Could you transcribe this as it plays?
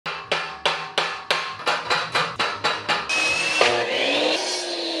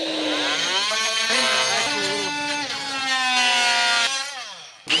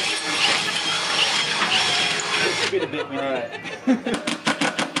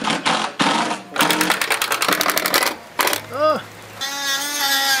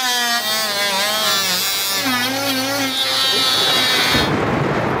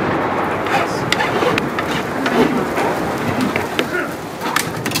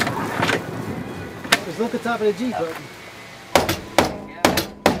look at the top of the Jeep button.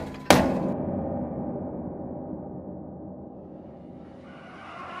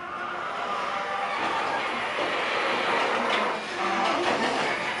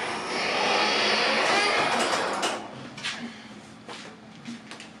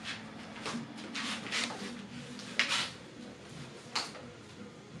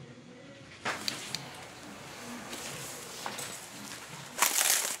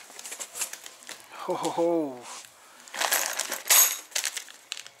 Ho ho ho.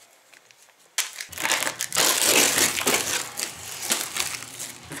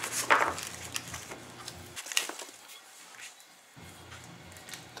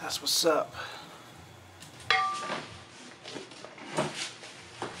 That's what's up.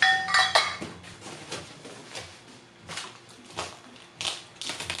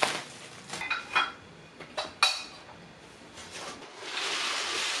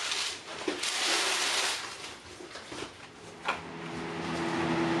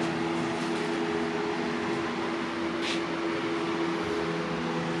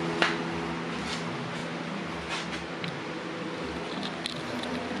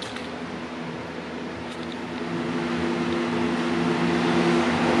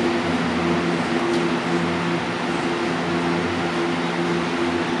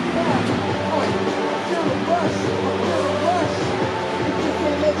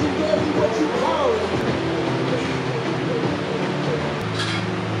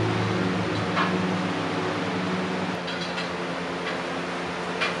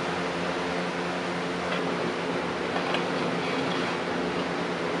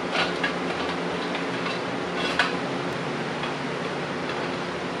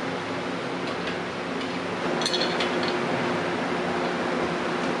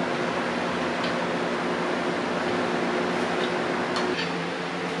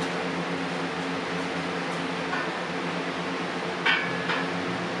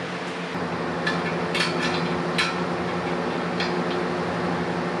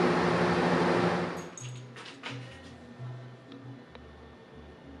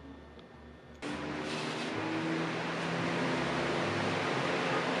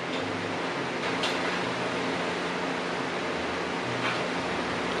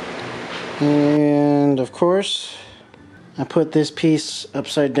 And of course, I put this piece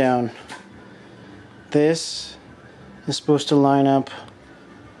upside down. This is supposed to line up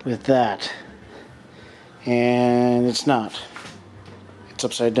with that. And it's not. It's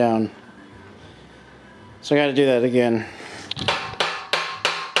upside down. So I gotta do that again.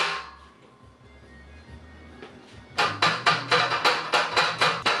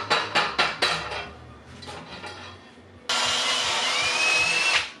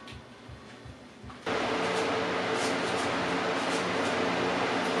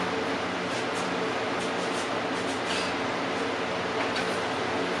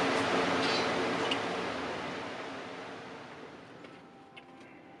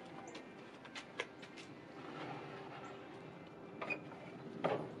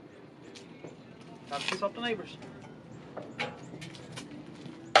 Time to piss off the neighbors.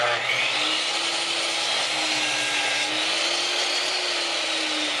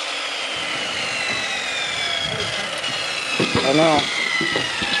 I know.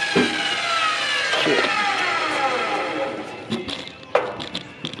 Shit.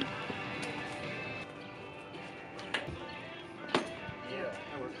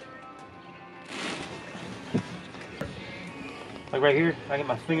 Like right here, I get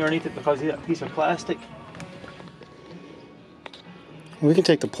my finger underneath it because of that piece of plastic. We can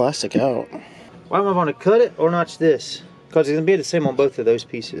take the plastic out. Why am I going to cut it or notch this? Because it's going to be the same on both of those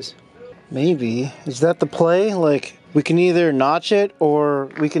pieces. Maybe. Is that the play? Like, we can either notch it or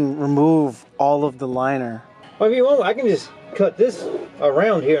we can remove all of the liner. Well, if you want, I can just cut this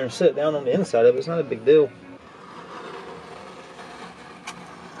around here and set it down on the inside of it. It's not a big deal.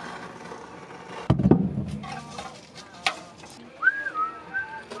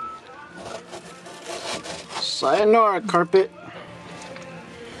 Sayonara, carpet.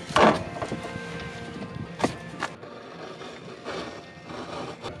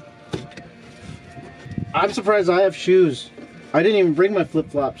 I'm surprised I have shoes. I didn't even bring my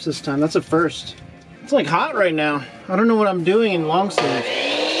flip-flops this time. That's a first. It's like hot right now. I don't know what I'm doing in long sleeve. I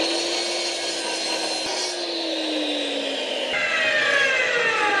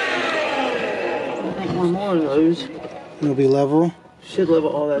think one more of those. It'll be level. Should level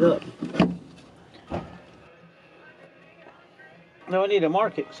all that up. Now I need to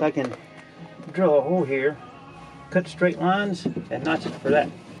mark it so I can drill a hole here, cut straight lines, and notch it for that.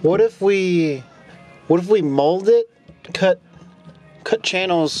 What if we mold it, cut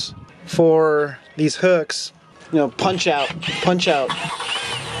channels for these hooks. You know, punch out, punch out.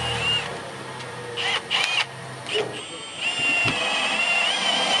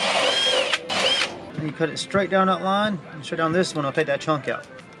 And you cut it straight down that line, and straight down this one, I'll take that chunk out.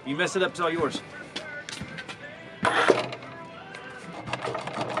 You mess it up, it's all yours.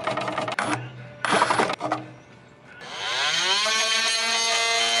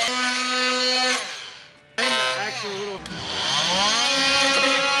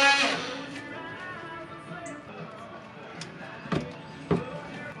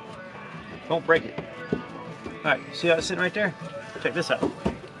 Don't break it. Alright, see how it's sitting right there? Check this out.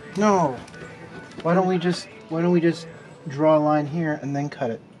 No. Why don't we just draw a line here and then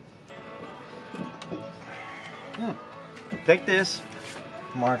cut it? Take this.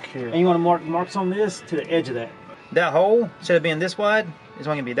 Mark here. And you want to mark marks on this to the edge of that. That hole, instead of being this wide, is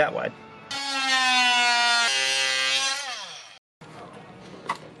only going to be that wide.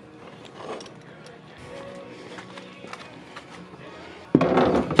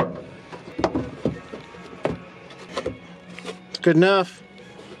 Good enough.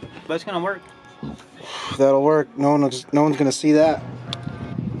 But it's going to work. That'll work. No one's gonna see that.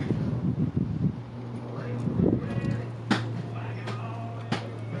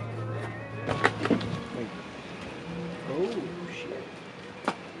 Oh shit.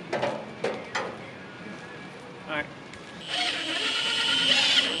 Alright.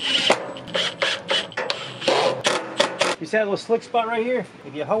 You see that little slick spot right here?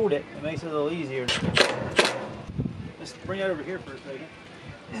 If you hold it, it makes it a little easier. Let's bring it over here for a second.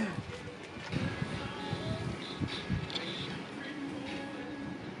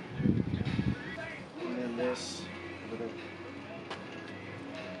 And then this little.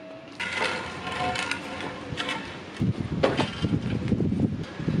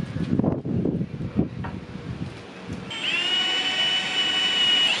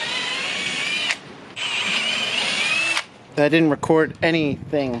 That didn't record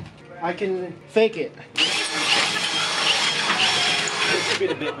anything. I can fake it. This should be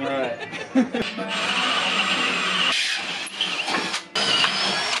the bit we need.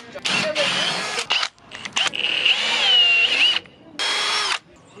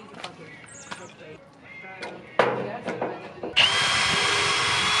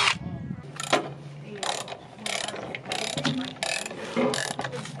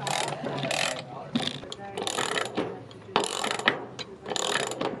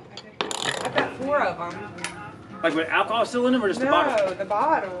 I've got 4 of them. Like with alcohol still in them or just the bottle? No, the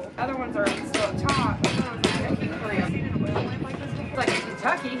bottle. Other ones are still up top. It's like in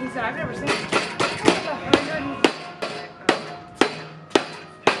Kentucky. He said, I've never seen it.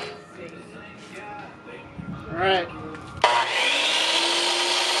 All right.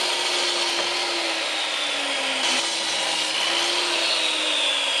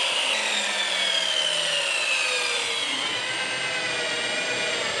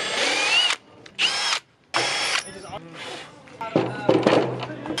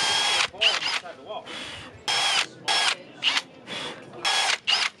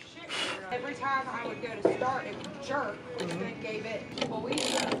 Every time I would go to start, it would jerk, which then gave it a week.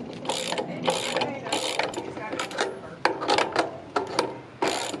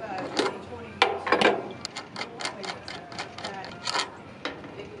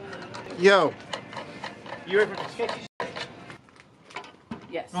 Yo. You ready for the sketches?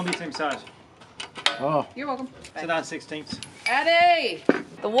 Yes. It's gonna be the same size. Oh. You're welcome. It's 9/16. Eddie!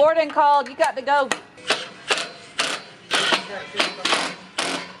 The warden called. You got to go.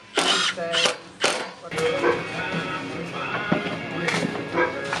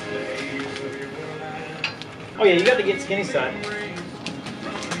 Oh yeah, you got to get skinny side.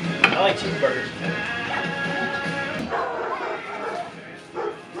 I like cheeseburgers.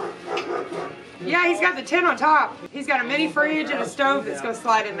 Yeah, he's got the tin on top. He's got a mini fridge and a stove that's going to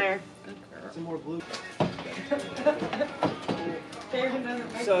slide in there. Some more blue.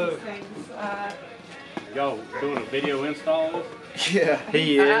 So, Y'all doing a video install of this? Yeah.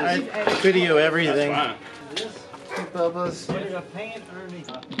 He is. I video everything. That's fine. Bubba's. Put it a pan underneath.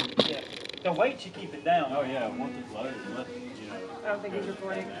 Yeah. The weight you keep it down. Oh yeah, once it's loaded, let you know. I don't think he's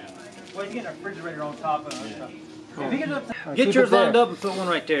recording. Well, you get a refrigerator on top of it. Yeah. If you get, up, Keep get it yours there. lined up and put one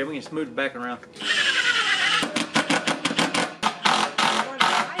right there. We can smooth it back around.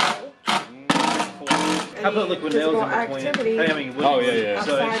 I put liquid nails in between. Activity. I mean, Oh yeah, yeah.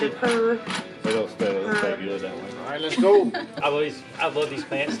 So it Outside should, of her. It'll stay good that way. All right, let's go. I love these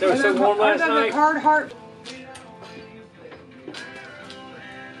pants. They were so warm last Other than the night. hard heart.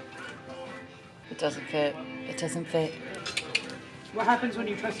 It doesn't fit. It doesn't fit. What happens when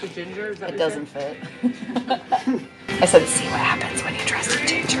you trust a ginger? Is that It what you doesn't fit. I said, see what happens when you trust a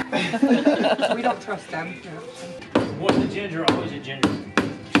ginger. We don't trust them. What's a ginger? Always a ginger.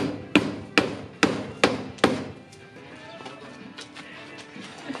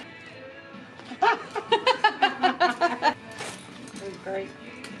 Great.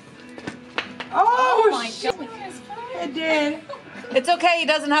 Oh my God. It did. It's okay, he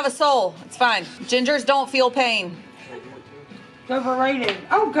doesn't have a soul. It's fine. Gingers don't feel pain. It's overrated.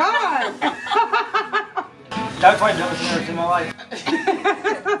 Oh God. That's probably the dumbest thing I've ever seen in my life.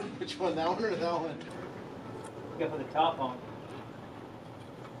 Which one, that one or that one? You gotta put the top on.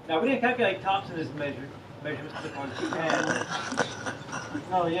 Now we didn't calculate tops in this measurements clip on 2 hands.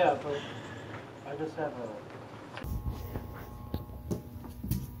 Oh yeah, but I just have a.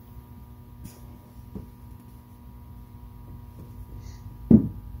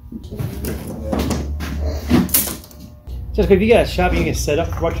 Just if you got a shop, you can set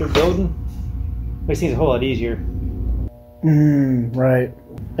up what you're building. Makes things a whole lot easier. Right.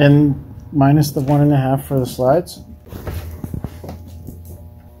 And minus the 1.5 for the slides.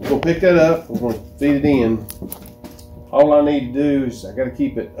 We'll pick that up. We're going to feed it in. All I need to do is I got to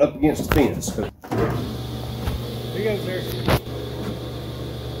keep it up against the fence. There you go, sir.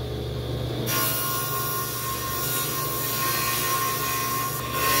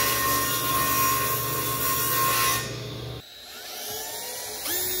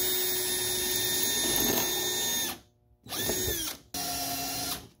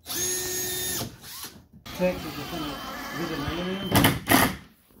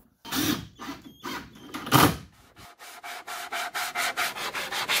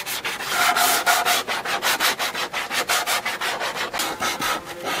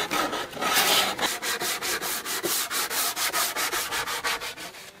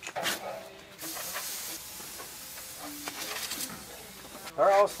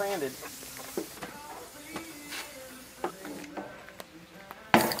 They're all sanded.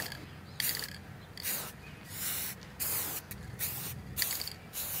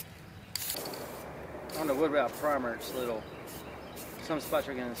 On the wood wrap primer, it's little. Some spots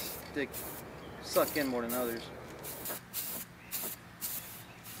are gonna suck in more than others.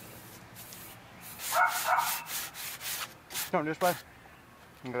 Turn this way.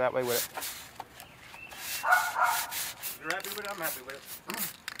 And go that way with it. You're happy with it? I'm happy with it.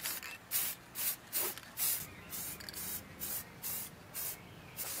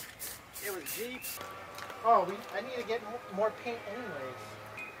 It was Jeep. Oh, I need to get more paint anyways.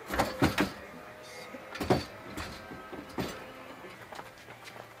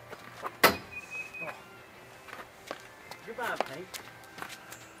 You're buying paint.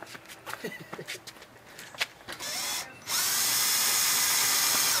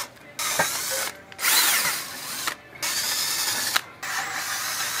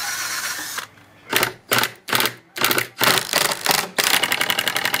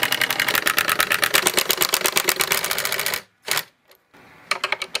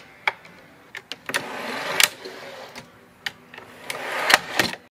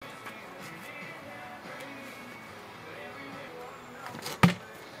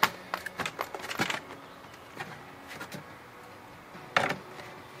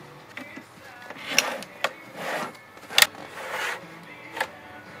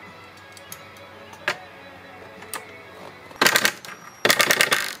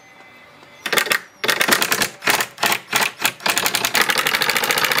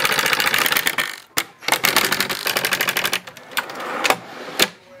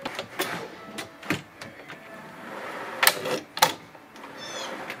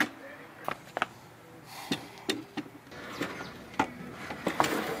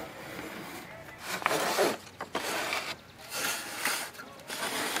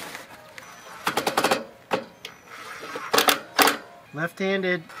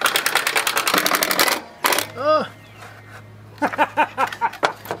 Left-handed. Oh.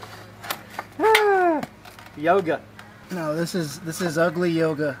 Yoga. No, this is ugly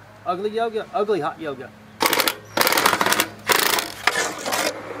yoga. Ugly yoga? Ugly hot yoga.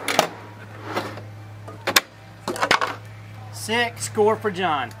 Six score for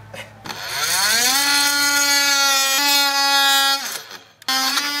John.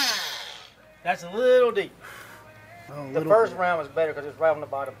 That's a little deep. Oh, The first round was better because it was right on the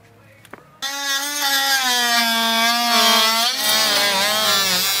bottom.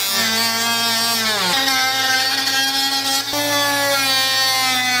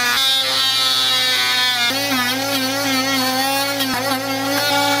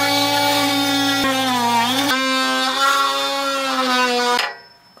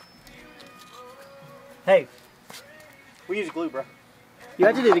 Hey, we use glue, bro. You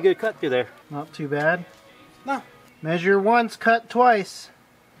actually did a good cut through there. Not too bad. No. Measure once, cut twice.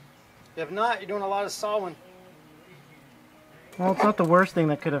 If not, you're doing a lot of sawing. Well, it's not the worst thing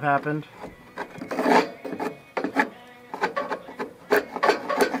that could have happened.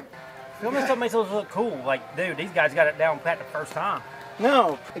 Filming stuff makes us look cool. Like, dude, these guys got it down pat the first time.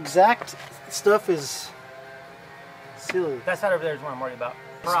 No, exact stuff is silly. That side over there is what I'm worried about.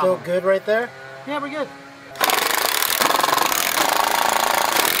 Still good right there? Yeah, we're good.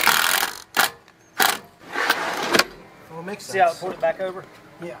 Well, it makes sense. See how it pulled it back over?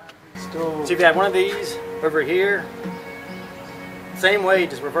 Yeah. Still. So if you had one of these over here, same way,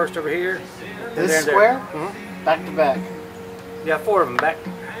 just reversed over here. This square? Mm-hmm. Back to back. You have 4 of them, back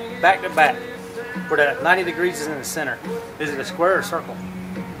to back. Where the 90 degrees is in the center. Is it a square or a circle?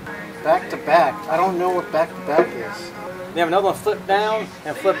 Back to back. I don't know what back to back is. You have another one flipped down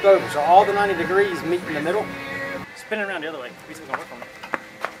and flipped over. So all the 90 degrees meet in the middle. Spin it around the other way. See if we can work on it.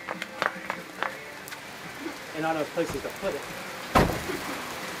 And I know places to put it.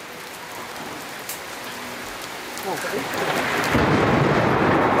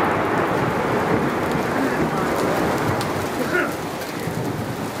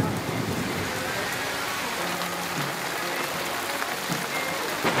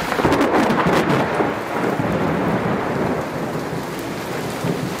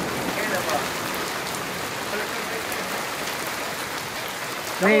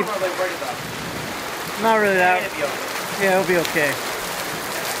 Maybe. Not really that. Yeah, it'll be okay.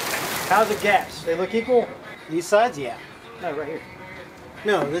 How's the gaps? They look equal? These sides? Yeah. No, right here.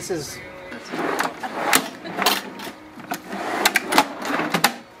 No, this is...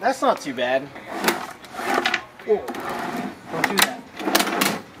 That's not too bad. Whoa. Don't do that.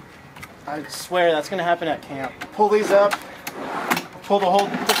 I swear that's going to happen at camp. Pull these up. Pull the whole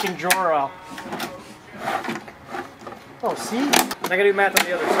freaking drawer out. Oh, see? I gotta do math on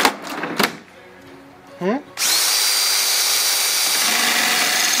the other side.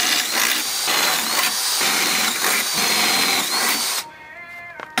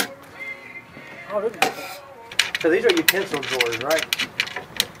 Oh, so these are utensil drawers, right?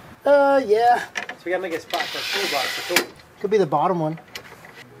 Yeah. So we gotta make a spot for a toolbox for tools. Could be the bottom one.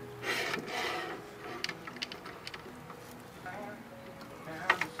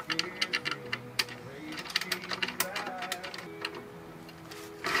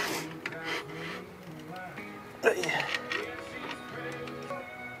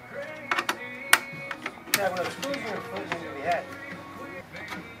 Yeah, when the screws were put in the head.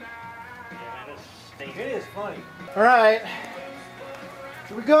 It is funny. Alright.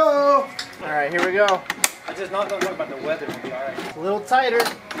 Here we go. Alright, here we go. I just not gonna worry about the weather. It'll be alright. It's a little tighter.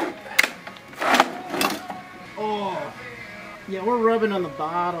 Oh. Yeah, we're rubbing on the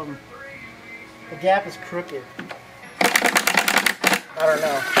bottom. The gap is crooked. I don't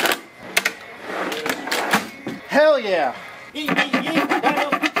know. Hell yeah.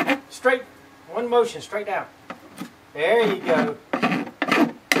 Straight. One motion, straight down. There you go.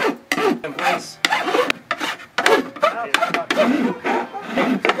 In place.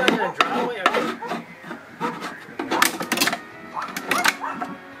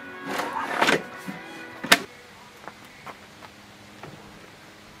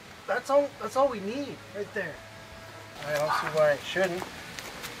 That's all we need right there. I don't see why it shouldn't.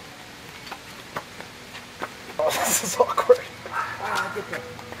 Oh, this is awkward. I get the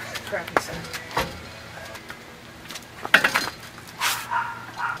crappy side.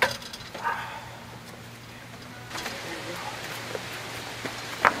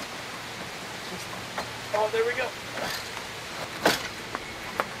 Oh, there we go.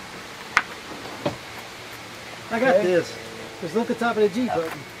 I got this. Just look at the top of the G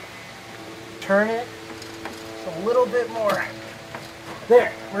button. Turn it just a little bit more.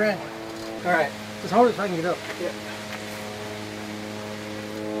 There, we're in. All right, just hold it so I can get up. Yeah.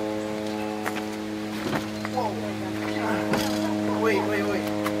 Whoa. Wait.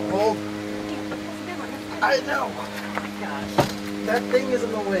 Hold. I know. Gosh, that thing is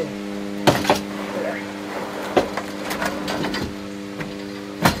in the way. There.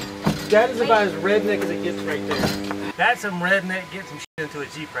 That is about as redneck as it gets right there. That's some redneck get some shit into a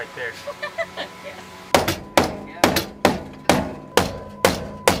Jeep right there.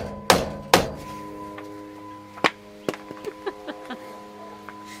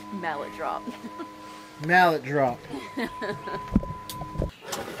 Mallet drop. Mallet drop.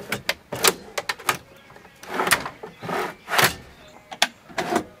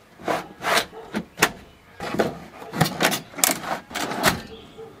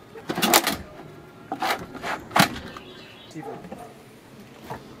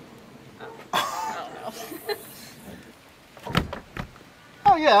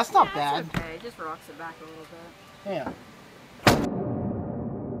 Oh yeah, that's not bad. Okay, just rocks it back a little bit. Yeah.